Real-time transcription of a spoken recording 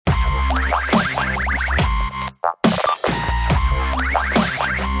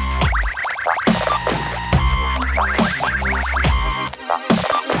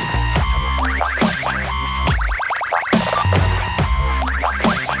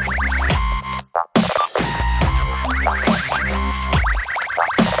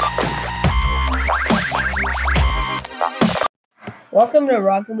Welcome to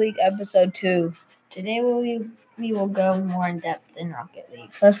Rocket League Episode 2. Today we will go more in depth in Rocket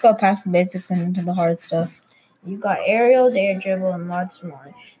League. Let's go past the basics and into the hard stuff. You got aerials, air dribble, and lots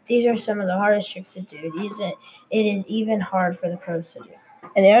more. These are some of the hardest tricks to do. It is even hard for the pros to do.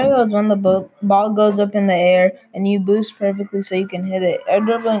 An aerial is when the ball goes up in the air and you boost perfectly so you can hit it. Air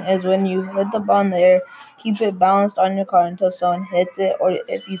dribbling is when you hit the ball in the air, keep it balanced on your car until someone hits it or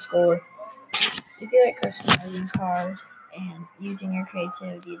if you score. If you like customizing cars and using your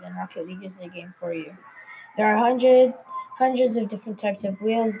creativity, then Rocket League is the game for you. There are hundreds of different types of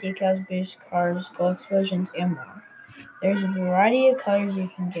wheels, decals, boost cars, goal explosions, and more. There's a variety of colors you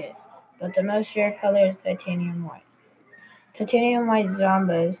can get, but the most rare color is titanium white. Titanium white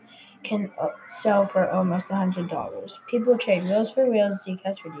Zombos can sell for almost $100. People trade wheels for wheels,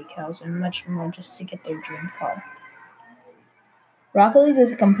 decals for decals, and much more just to get their dream car. Rocket League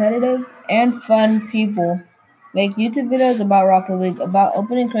is competitive and fun. People make YouTube videos about Rocket League, about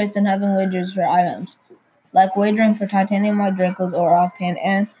opening crates and having wagers for items, like wagering for titanium white Dracos or Octane,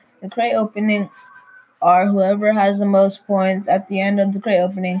 and the crate opening are whoever has the most points at the end of the crate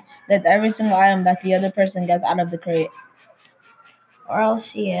opening gets every single item that the other person gets out of the crate.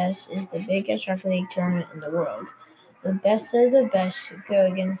 RLCS is the biggest Rocket League tournament in the world. The best of the best go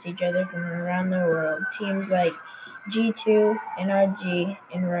against each other from around the world. Teams like G2, NRG,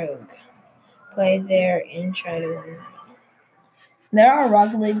 and Rogue play there and try to win. There are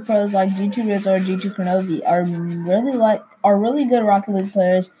Rocket League pros like G2 Riz or G2 Kronovi are really good Rocket League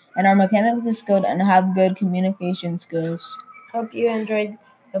players and are mechanically skilled and have good communication skills. Hope you enjoyed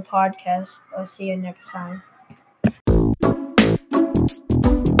the podcast. I'll see you next time.